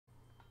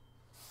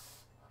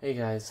Hey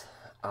guys,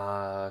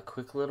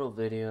 quick little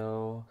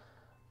video.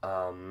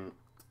 Um,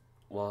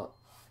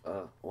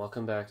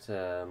 welcome back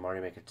to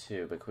Mario Maker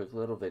 2, but quick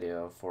little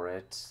video for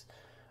it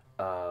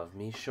of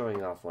me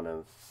showing off one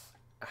of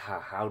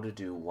how to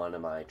do one of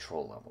my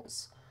troll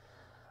levels.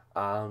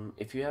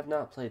 If you have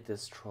not played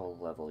this troll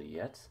level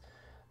yet,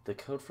 the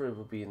code for it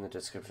will be in the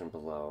description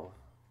below.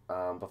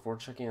 Before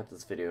checking out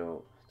this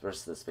video, the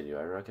rest of this video,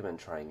 I recommend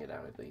trying it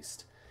out at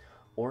least.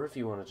 Or if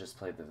you want to just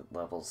play the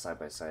levels side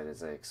by side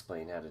as I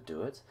explain how to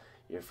do it,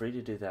 you're free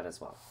to do that as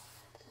well.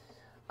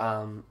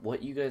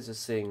 What you guys are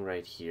seeing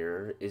right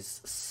here is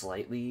a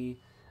slightly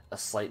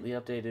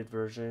updated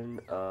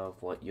version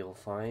of what you'll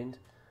find.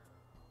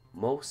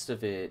 Most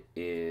of it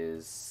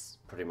is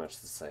pretty much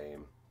the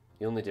same.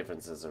 The only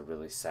differences are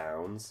really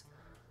sounds,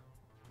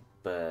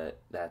 but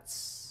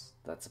that's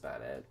about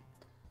it.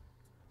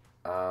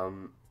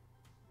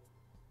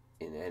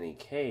 In any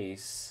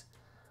case,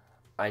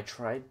 I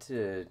tried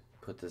to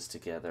put this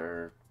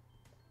together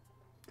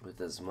with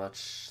as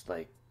much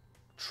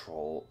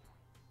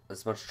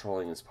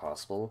trolling as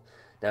possible.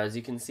 Now, as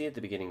you can see at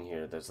the beginning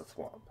here, there's a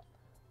thwomp,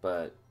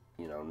 but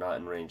not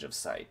in range of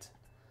sight.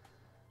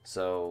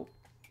 So,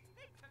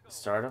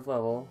 start of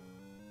level,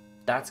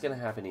 that's gonna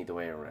happen either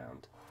way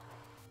around.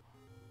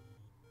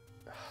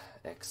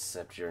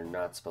 Except you're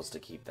not supposed to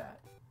keep that.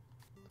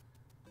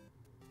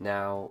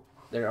 Now,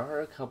 there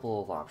are a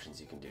couple of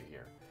options you can do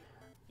here.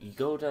 You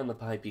go down the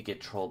pipe, you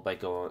get trolled by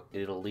going,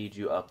 it'll lead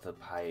you up the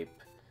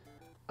pipe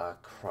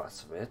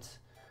across of it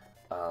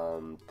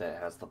that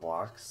has the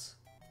blocks.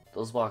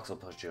 Those blocks will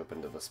push you up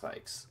into the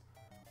spikes.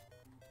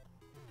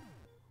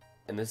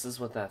 And this is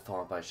what that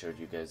thwomp I showed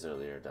you guys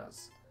earlier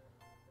does.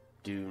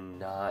 Do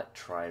not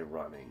try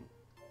running.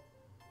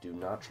 Do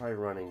not try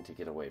running to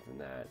get away from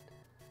that.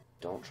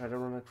 Don't try to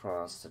run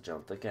across to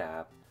jump the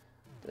gap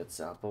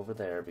that's up over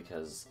there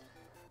because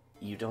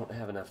you don't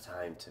have enough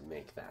time to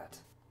make that.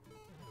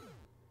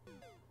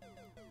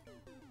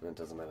 It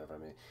doesn't matter if I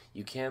make.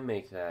 You can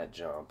make that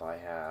jump. I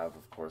have,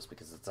 of course,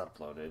 because it's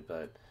uploaded,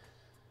 but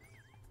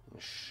I'm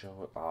gonna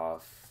show it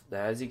off.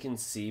 Now, as you can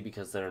see,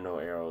 because there are no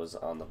arrows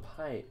on the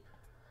pipe,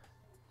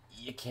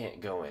 you can't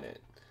go in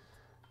it.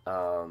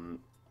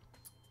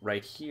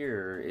 Right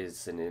here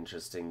is an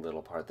interesting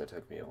little part that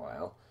took me a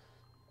while.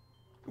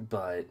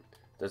 But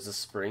there's a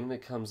spring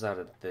that comes out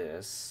of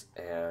this,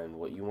 and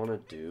what you want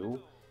to do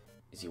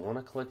is you want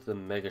to collect the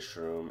Mega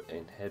Shroom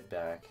and head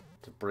back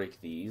to break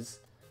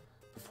these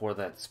before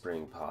that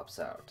spring pops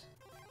out.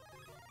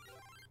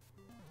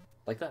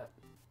 Like that.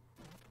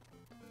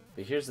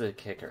 But here's the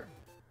kicker.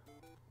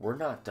 We're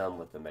not done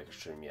with the Mega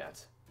Shroom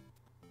yet.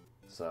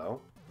 So...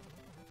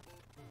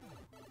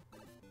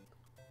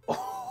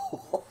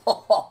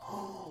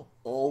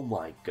 Oh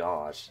my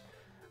gosh.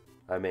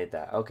 I made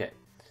that. Okay.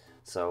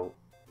 So,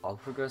 I'll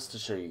progress to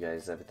show you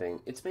guys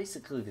everything. It's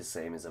basically the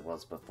same as it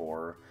was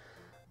before.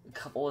 A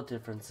couple of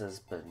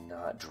differences, but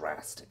not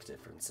drastic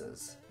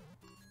differences.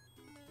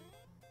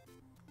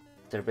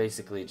 They're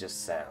basically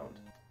just sound.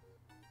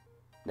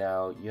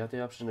 Now, you have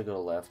the option to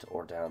go left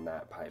or down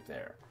that pipe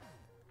there.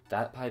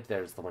 That pipe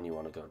there is the one you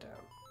want to go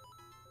down.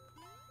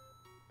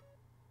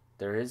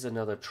 There is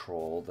another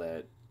troll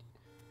that...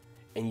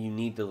 And you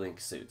need the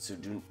Link suit, so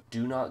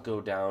do not go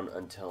down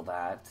until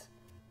that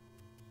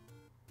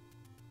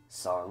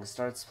song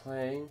starts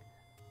playing.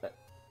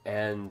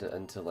 And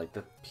until, like,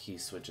 the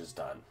P-switch is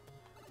done.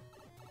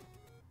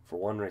 For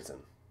one reason.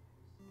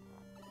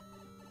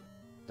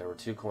 There were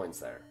 2 coins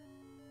there.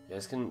 You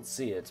guys couldn't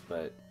see it,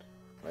 but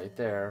right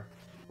there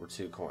were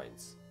 2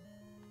 coins.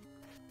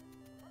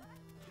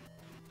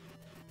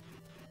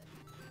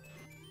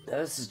 Now,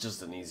 this is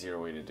just an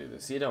easier way to do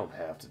this. You don't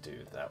have to do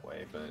it that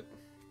way, but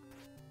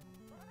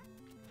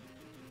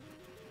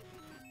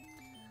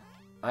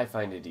I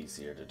find it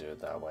easier to do it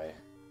that way.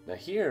 Now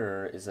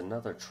here is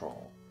another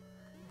troll.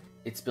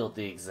 It's built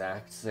the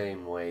exact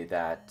same way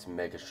that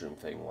Mega Shroom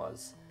thing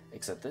was,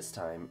 except this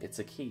time it's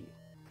a key.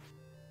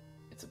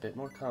 It's a bit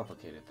more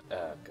complicated.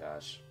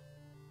 Gosh.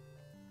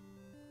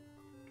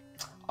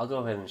 I'll go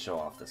ahead and show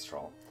off this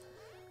troll.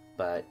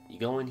 But you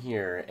go in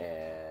here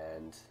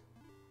and...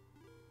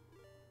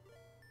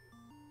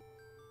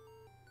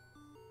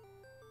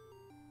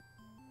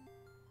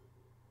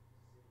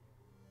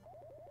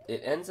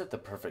 It ends at the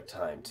perfect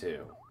time,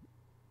 too.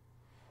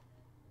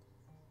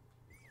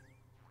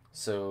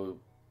 So,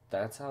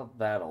 that's how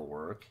that'll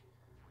work.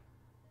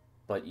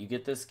 But you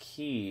get this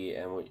key,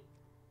 and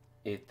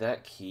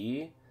that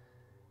key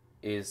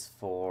is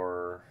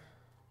for...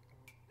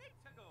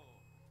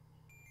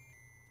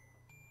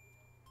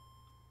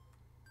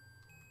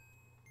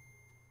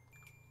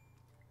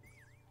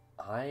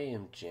 I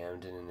am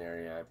jammed in an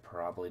area I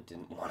probably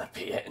didn't want to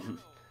be in.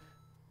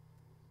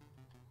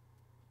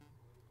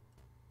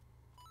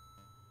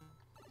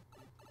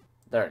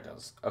 There it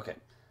goes. Okay.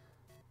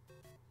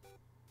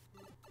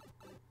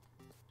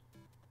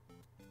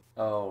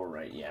 Oh,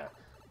 right, yeah.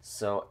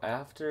 So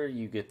after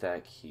you get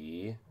that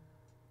key,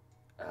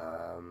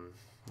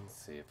 let's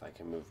see if I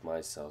can move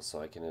myself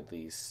so I can at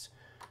least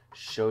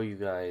show you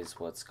guys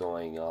what's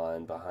going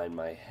on behind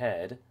my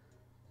head.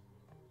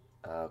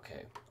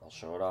 Okay, I'll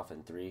show it off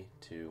in 3,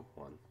 2,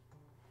 1.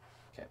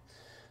 Okay,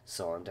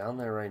 so I'm down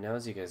there right now,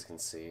 as you guys can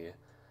see.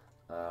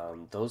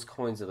 Those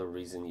coins are the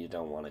reason you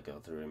don't want to go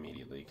through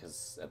immediately,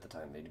 because at the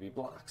time they'd be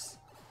blocks.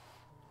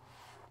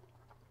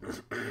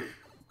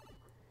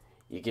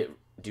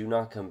 Do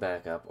not come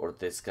back up, or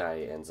this guy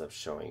ends up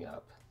showing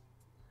up.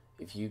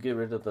 If you get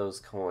rid of those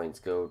coins,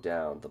 go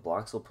down, the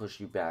blocks will push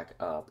you back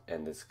up,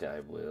 and this guy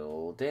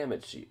will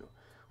damage you,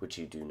 which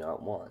you do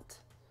not want.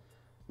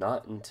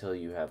 Not until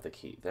you have the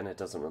key. Then it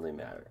doesn't really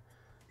matter.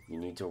 You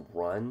need to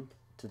run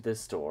to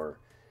this door,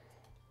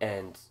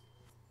 and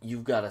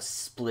you've got a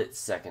split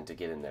second to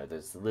get in there.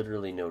 There's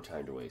literally no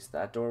time to waste.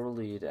 That door will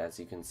lead, as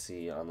you can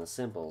see on the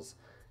symbols,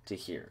 to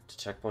here, to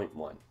checkpoint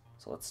 1.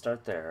 So let's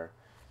start there,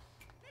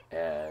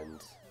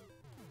 and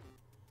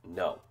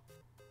no.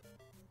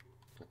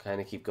 We'll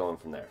kind of keep going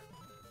from there.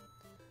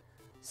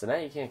 So now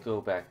you can't go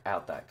back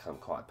out that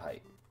kumquat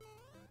pipe.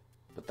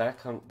 But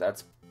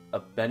that's a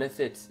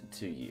benefit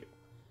to you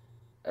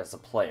as a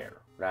player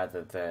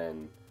rather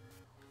than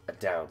a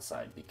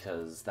downside,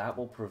 because that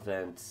will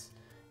prevent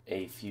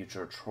a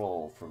future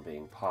troll from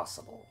being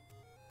possible.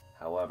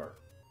 However,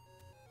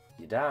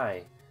 you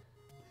die,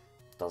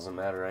 doesn't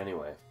matter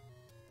anyway.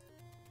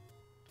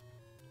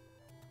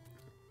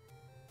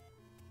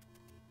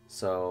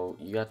 So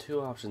you got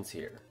two options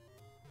here.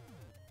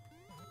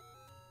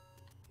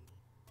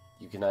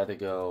 You can either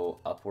go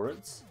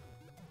upwards,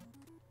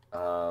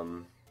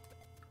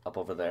 up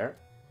over there,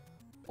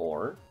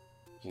 or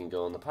you can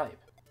go in the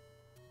pipe.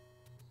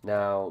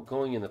 Now,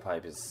 going in the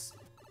pipe it's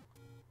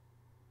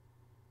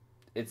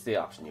the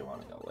option you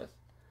want to go with.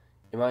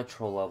 In my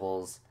troll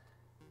levels,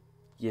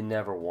 you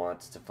never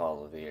want to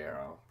follow the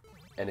arrow.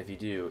 And if you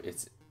do,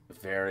 it's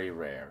very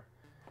rare.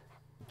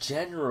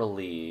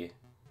 Generally,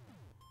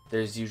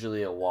 there's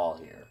usually a wall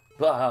here.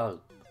 Bug.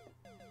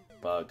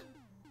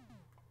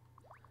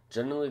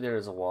 Generally there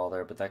is a wall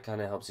there, but that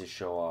kind of helps you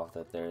show off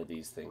that there are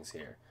these things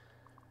here.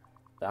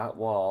 That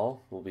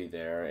wall will be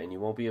there, and you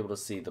won't be able to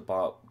see the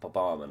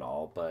bomb and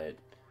all, but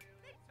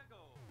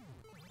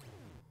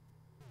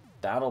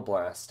that'll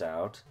blast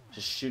out,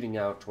 just shooting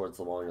out towards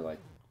the wall, and you're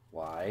like,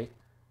 why?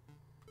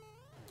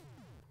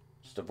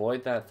 Just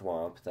avoid that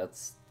thwomp.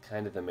 That's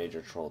kind of the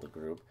major troll of the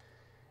group.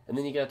 And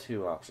then you got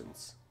two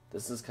options.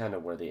 This is kind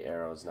of where the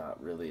arrow is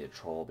not really a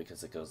troll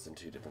because it goes in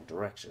two different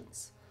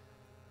directions.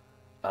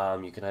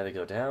 You can either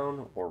go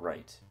down or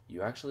right.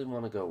 You actually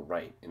want to go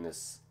right in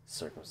this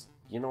circumstance.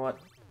 You know what?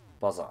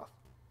 Buzz off.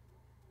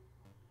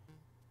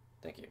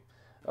 Thank you.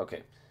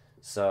 Okay,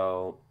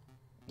 so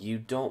you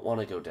don't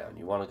want to go down.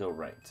 You want to go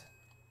right.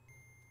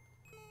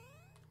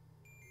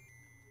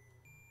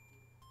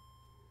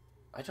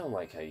 I don't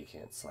like how you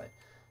can't slide.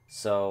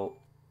 So,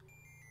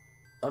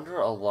 under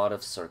a lot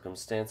of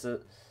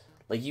circumstances,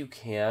 like you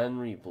can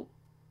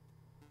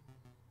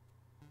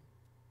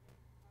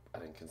I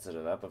didn't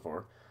consider that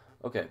before.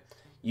 Okay,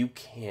 you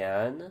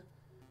can.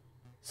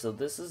 So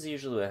this is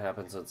usually what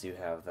happens once you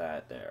have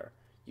that there.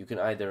 You can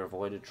either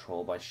avoid a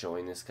troll by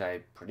showing this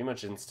guy pretty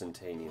much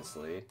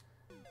instantaneously.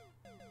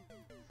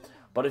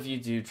 But if you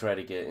do try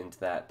to get into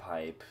that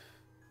pipe,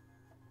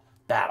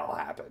 that'll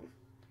happen.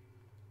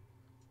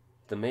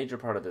 The major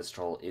part of this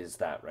troll is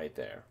that right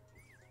there.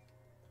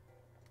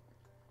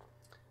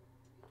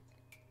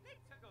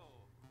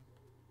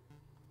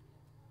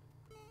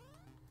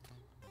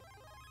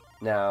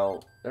 Now,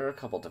 there are a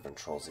couple different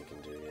trolls you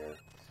can do here.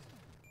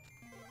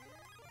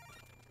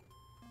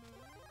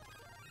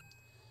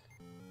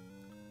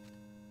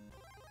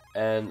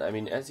 And, I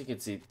mean, as you can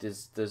see,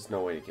 there's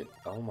no way to get...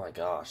 Oh my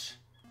gosh.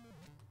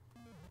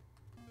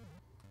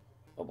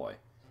 Oh boy.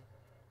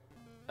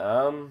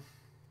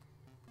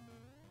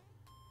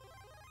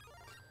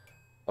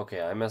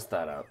 Okay, I messed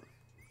that up.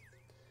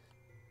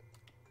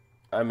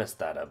 I messed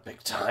that up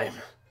big time.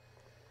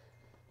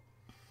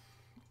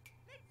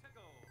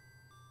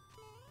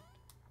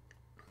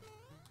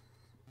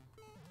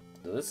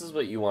 So this is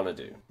what you want to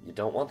do. You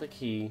don't want the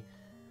key.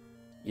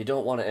 You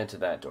don't want to enter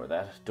that door.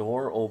 That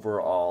door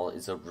overall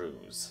is a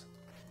ruse.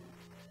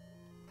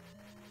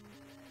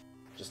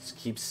 Just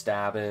keep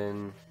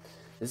stabbing.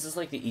 This is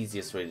like the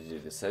easiest way to do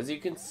this. As you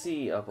can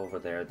see up over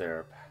there,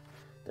 there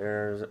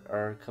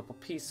are a couple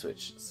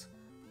P-switches.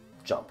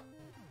 Jump.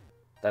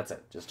 That's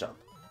it. Just jump.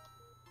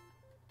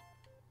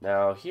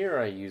 Now here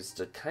I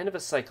used a kind of a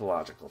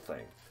psychological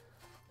thing.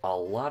 A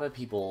lot of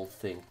people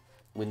think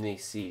when they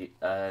see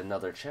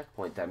another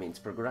checkpoint, that means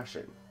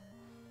progression.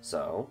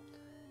 So,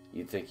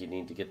 you think you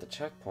need to get the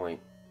checkpoint,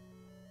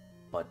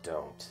 but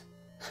don't.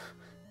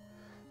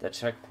 The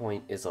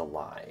checkpoint is a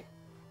lie.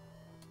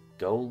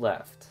 Go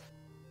left.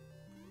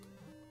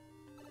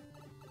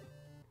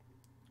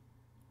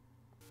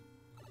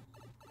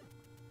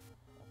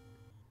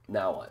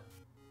 Now what?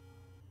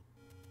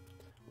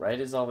 Right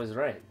is always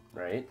right,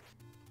 right?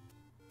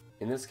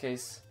 In this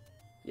case,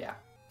 yeah.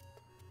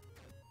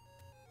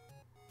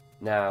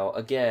 Now,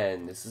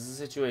 again, this is a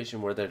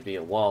situation where there'd be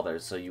a wall there,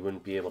 so you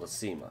wouldn't be able to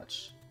see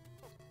much.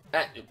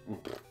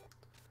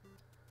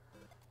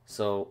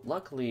 So,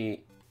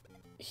 luckily,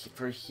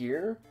 for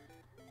here,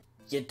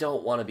 you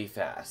don't want to be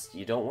fast.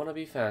 You don't want to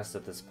be fast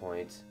at this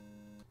point.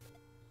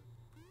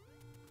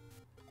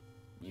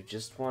 You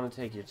just want to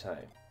take your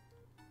time.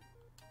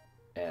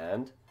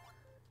 And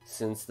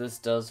since this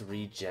does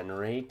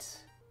regenerate,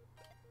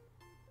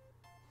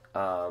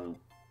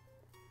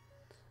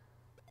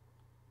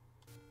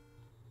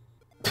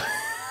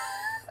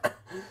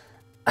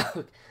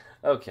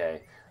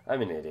 okay,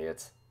 I'm an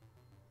idiot.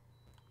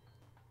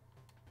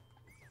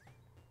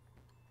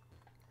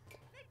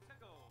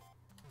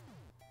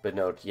 But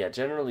no, yeah,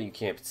 generally you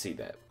can't see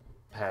that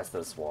past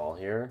this wall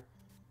here.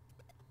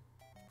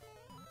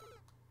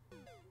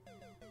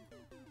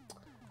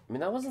 I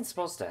mean, that wasn't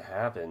supposed to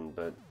happen,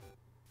 but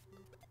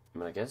I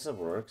mean, I guess it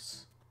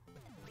works.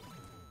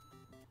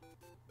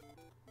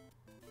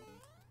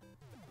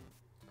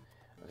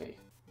 Okay,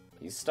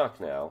 he's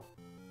stuck now.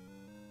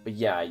 But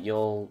yeah,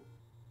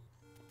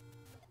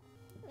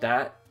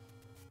 that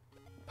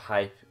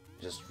pipe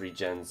just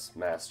regens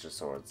Master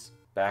Swords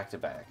back to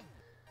back.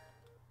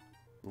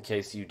 In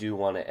case you do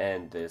want to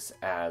end this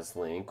as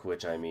Link,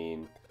 which I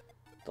mean,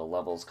 the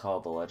level's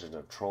called The Legend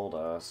of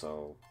TROLLda,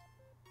 so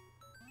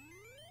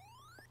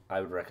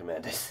I would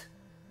recommend it.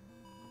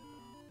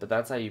 But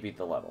that's how you beat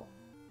the level.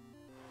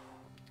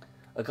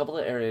 A couple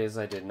of areas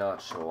I did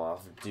not show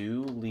off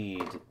do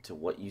lead to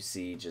what you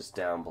see just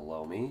down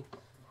below me.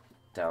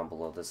 Down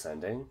below this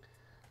ending.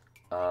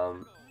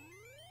 Well,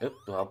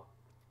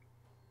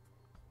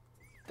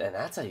 and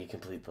that's how you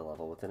complete the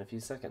level within a few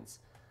seconds.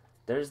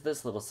 There's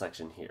this little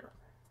section here.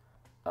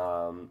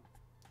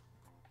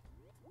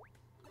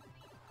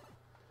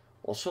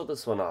 We'll show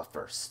this one off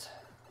first.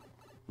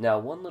 Now,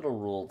 one little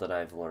rule that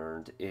I've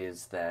learned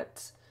is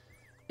that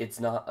it's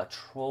not a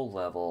troll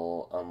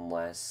level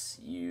unless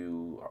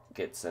you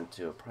get sent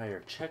to a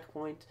prior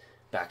checkpoint,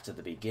 back to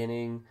the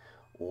beginning,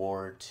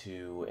 or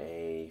to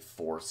a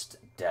forced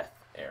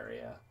death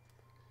area.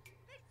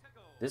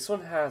 This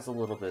one has a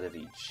little bit of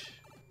each.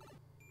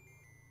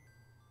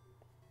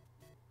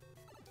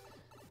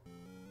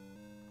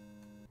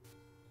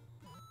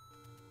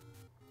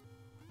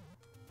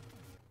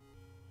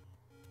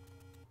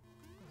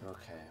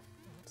 Okay,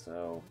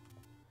 so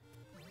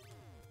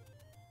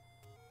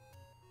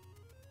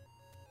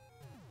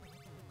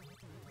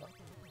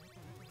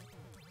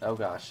oh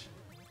gosh.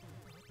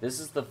 This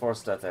is the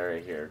forced death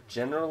area here.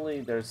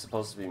 Generally, there's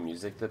supposed to be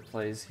music that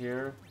plays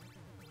here.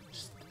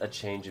 Just a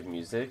change of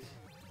music.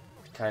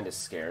 To kind of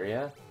scare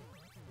ya.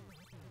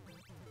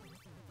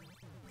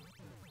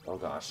 Oh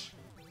gosh.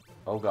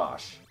 Oh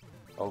gosh.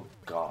 Oh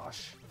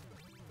gosh.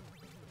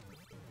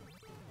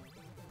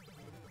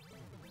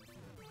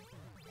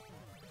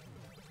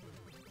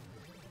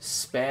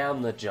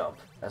 Spam the jump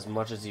as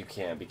much as you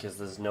can because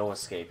there's no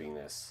escaping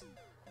this.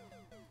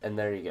 And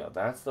there you go.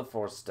 That's the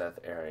forced death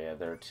area.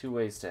 There are two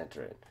ways to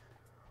enter it.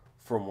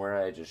 From where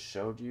I just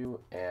showed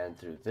you and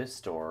through this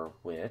door,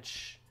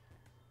 which,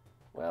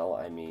 well,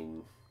 I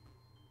mean,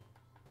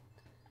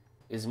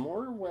 is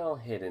more well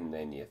hidden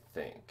than you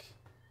think.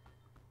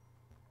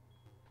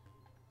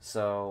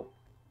 So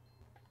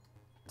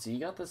you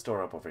got this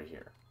door up over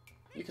here.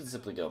 You can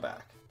simply go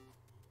back.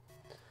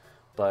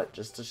 But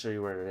just to show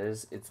you where it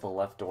is, it's the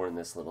left door in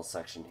this little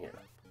section here.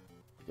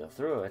 You go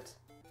through it,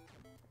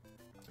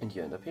 and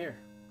you end up here.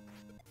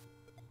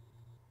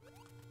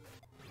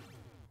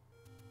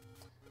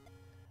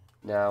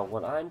 Now,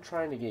 what I'm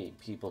trying to get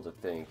people to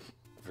think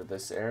for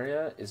this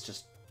area is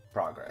just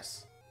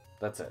progress.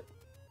 That's it.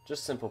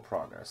 Just simple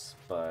progress,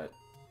 but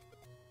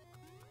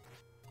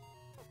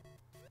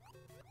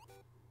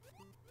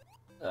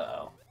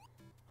uh-oh.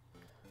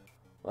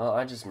 Well,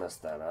 I just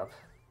messed that up.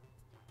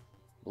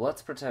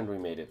 Let's pretend we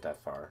made it that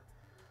far.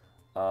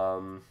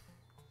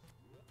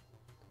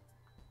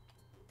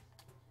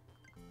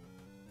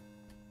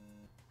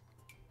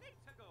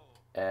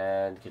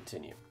 And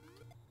continue.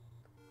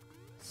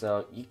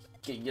 So,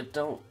 you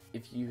don't,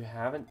 if you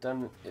haven't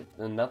done, if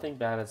nothing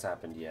bad has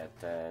happened yet,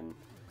 then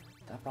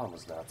that bomb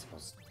was not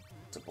supposed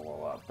to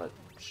blow up, but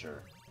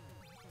sure.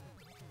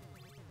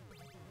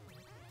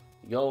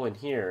 You go in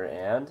here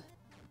and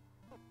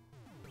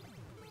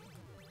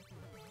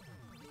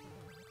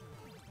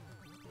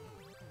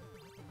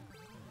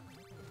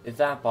if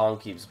that bomb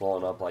keeps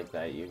blowing up like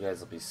that, you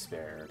guys will be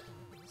spared.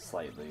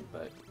 Slightly,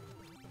 but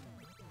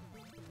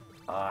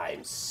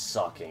I'm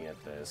sucking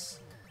at this.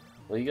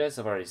 Well, you guys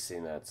have already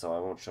seen that, so I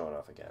won't show it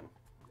off again.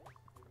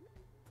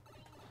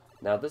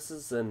 Now, this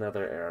is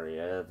another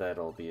area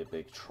that'll be a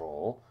big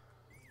troll.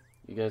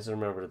 You guys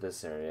remember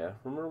this area.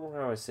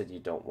 Remember how I said you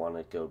don't want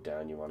to go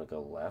down, you want to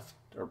go left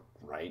or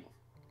right?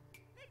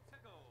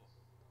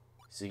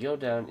 So you go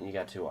down and you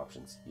got two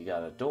options. You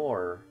got a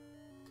door,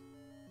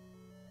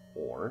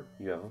 or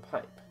you have a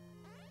pipe.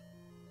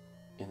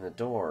 In the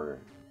door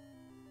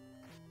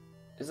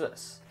is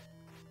this.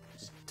 It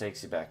just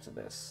takes you back to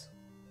this.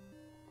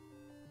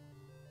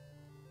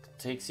 It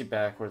takes you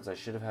backwards. I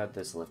should have had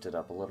this lifted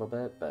up a little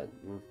bit, but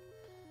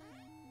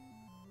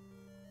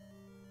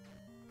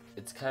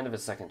it's kind of a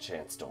second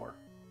chance door.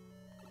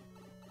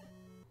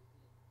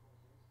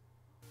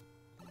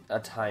 A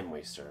time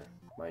waster,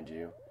 mind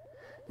you.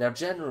 Now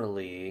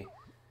generally,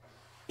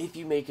 if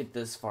you make it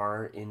this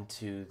far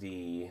into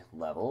the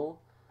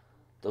level,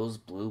 those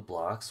blue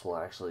blocks will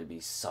actually be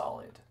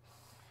solid.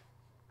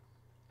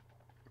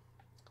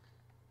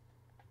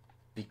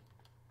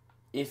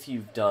 If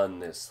you've done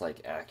this,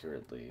 like,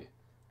 accurately.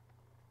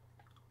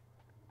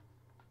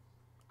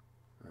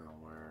 Oh,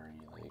 where are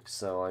you, like?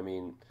 So, I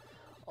mean,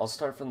 I'll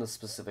start from the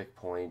specific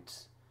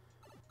point.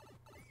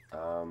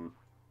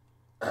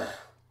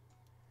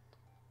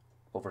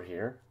 Over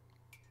here.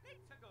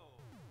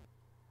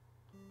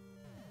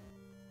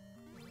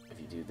 If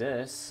you do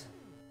this,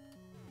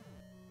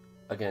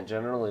 again,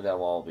 generally that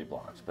will all be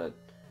blocked, but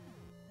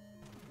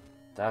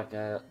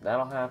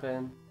that'll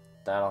happen,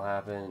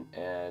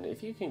 and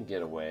if you can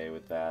get away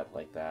with that,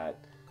 like that,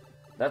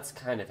 that's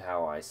kind of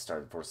how I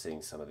started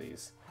foreseeing some of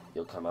these.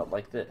 You'll come out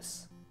like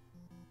this.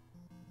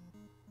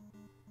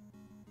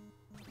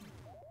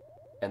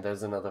 And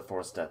there's another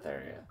forced death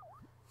area,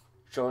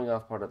 showing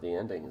off part of the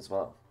ending as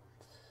well.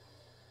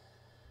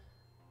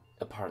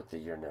 A part that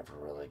you're never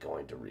really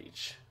going to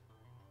reach.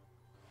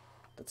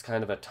 That's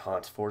kind of a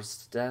taunt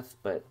forced death,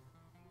 but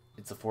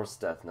it's a forced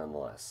death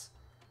nonetheless.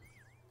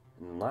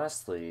 And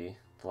lastly,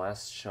 the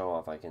last show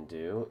off I can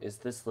do is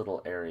this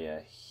little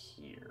area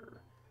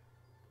here.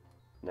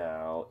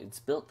 Now, it's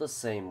built the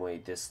same way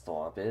this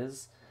thwomp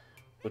is,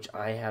 which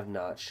I have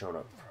not shown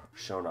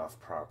off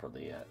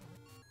properly yet.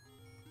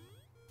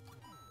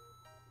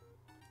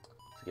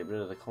 To get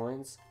rid of the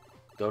coins,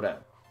 go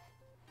down.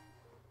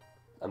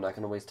 I'm not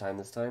going to waste time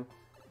this time.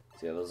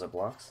 See how those are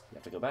blocks? You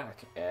have to go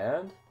back.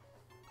 And...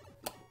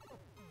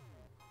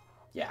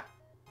 yeah.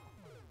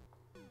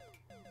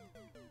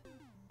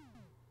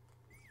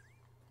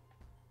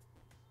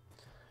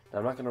 Now,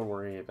 I'm not going to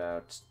worry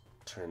about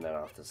turning that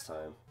off this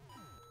time.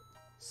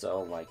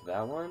 So, like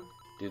that one,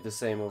 do the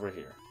same over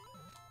here.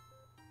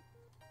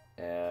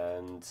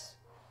 And...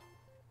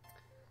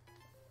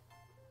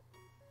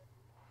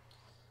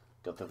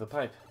 go through the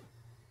pipe.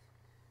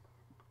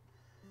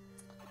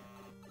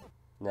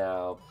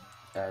 Now,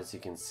 as you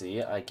can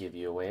see, I give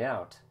you a way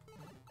out.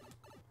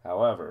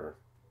 However,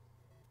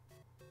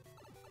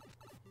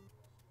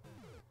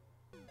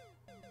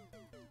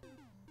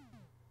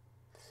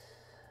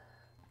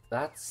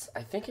 that's,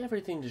 I think,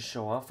 everything to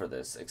show off for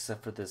this,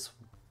 except for this.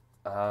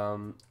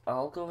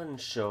 I'll go ahead and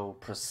show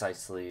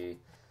precisely.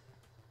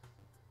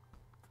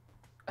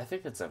 I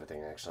think that's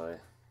everything, actually.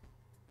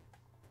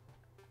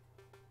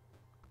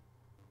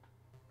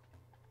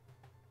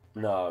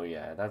 No,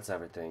 yeah, that's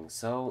everything.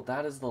 So,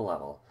 that is the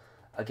level.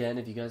 Again,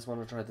 if you guys want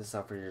to try this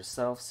out for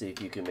yourself, see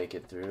if you can make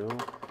it through,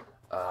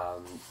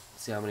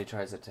 see how many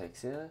tries it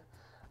takes you,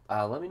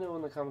 let me know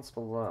in the comments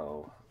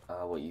below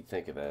what you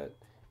think of it.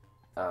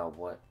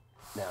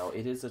 Now,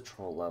 it is a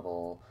troll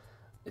level.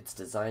 It's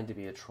designed to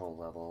be a troll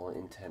level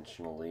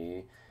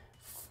intentionally.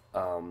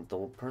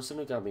 The person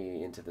who got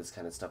me into this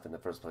kind of stuff in the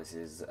first place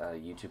is a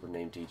YouTuber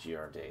named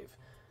DGR Dave.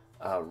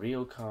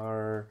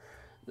 Ryokar,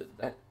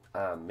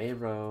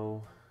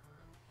 Mayro,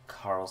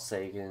 Carl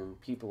Sagan,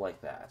 people like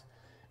that.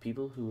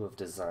 People who have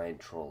designed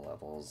troll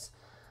levels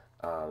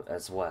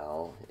as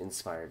well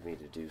inspired me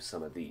to do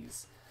some of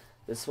these.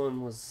 This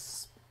one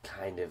was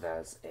kind of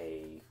as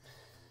a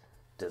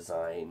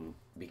design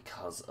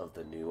because of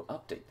the new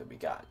update that we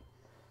got.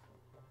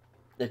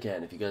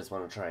 Again, if you guys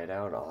want to try it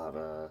out, I'll have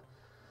a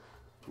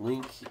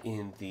link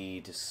in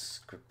the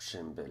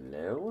description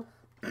below,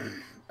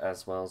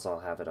 as well as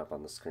I'll have it up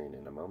on the screen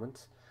in a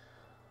moment.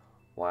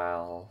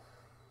 While,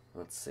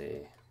 let's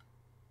see,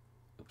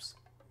 oops.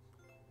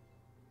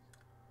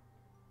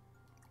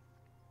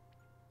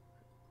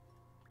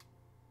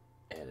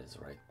 It is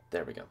right,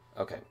 there we go.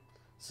 Okay,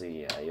 so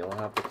yeah, you'll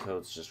have the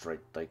codes just right,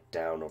 like,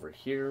 down over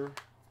here.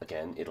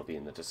 Again, it'll be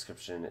in the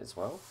description as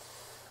well.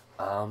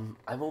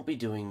 I won't be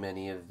doing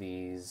many of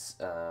these,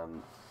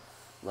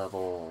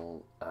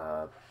 level,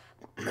 I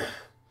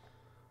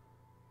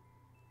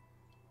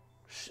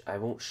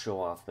won't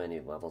show off many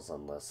levels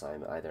unless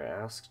I'm either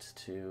asked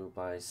to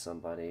by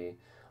somebody.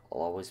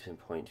 I'll always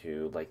pinpoint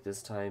who. Like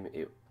this time,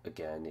 it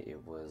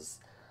was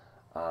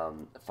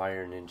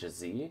Fire Ninja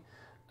Z.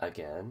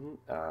 Again,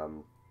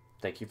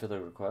 thank you for the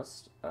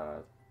request.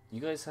 You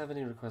guys have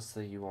any requests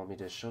that you want me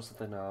to show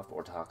something off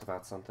or talk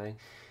about something?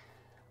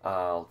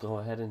 I'll go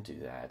ahead and do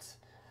that.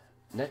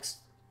 Next,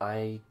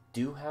 I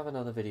do have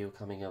another video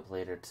coming up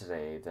later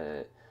today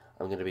that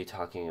I'm going to be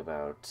talking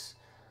about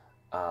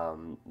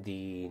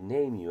the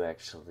name you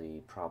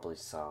actually probably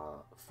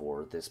saw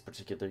for this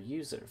particular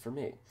user, for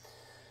me.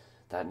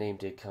 That name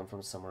did come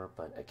from somewhere,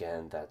 but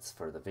again, that's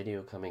for the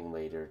video coming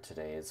later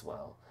today as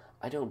well.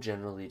 I don't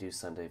generally do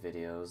Sunday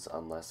videos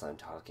unless I'm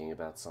talking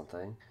about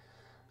something.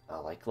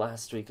 Like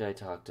last week I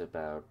talked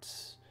about,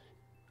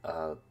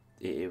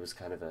 it was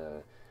kind of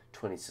a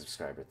 20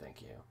 subscriber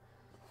thank you.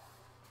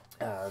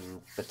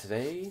 But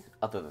today,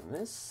 other than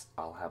this,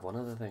 I'll have one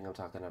other thing I'm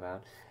talking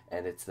about,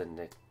 and it's the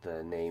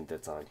name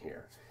that's on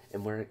here,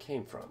 and where it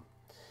came from.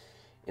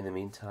 In the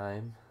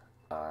meantime,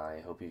 I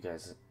hope you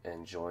guys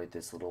enjoyed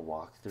this little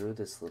walkthrough,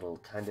 this little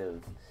kind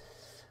of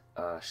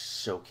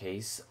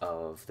showcase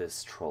of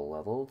this troll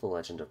level, The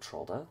Legend of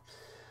TROLLda.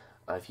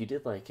 If you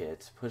did like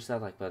it, push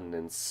that like button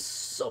and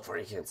so far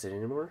you can't sit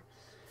anymore.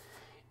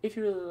 If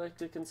you really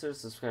liked it, consider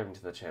subscribing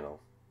to the channel.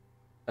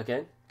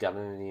 Again, got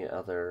any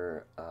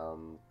other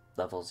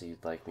levels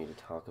you'd like me to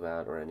talk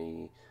about or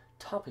any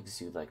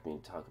topics you'd like me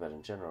to talk about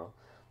in general,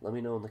 let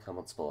me know in the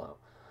comments below.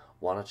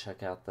 Want to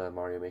check out the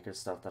Mario Maker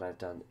stuff that I've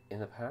done in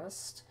the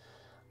past?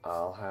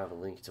 I'll have a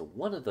link to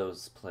one of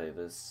those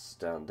playlists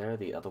down there.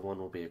 The other one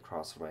will be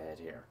across from my head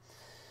here.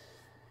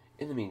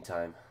 In the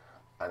meantime,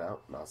 I'm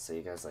out, and I'll see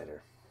you guys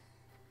later.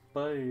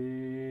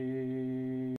 Bye!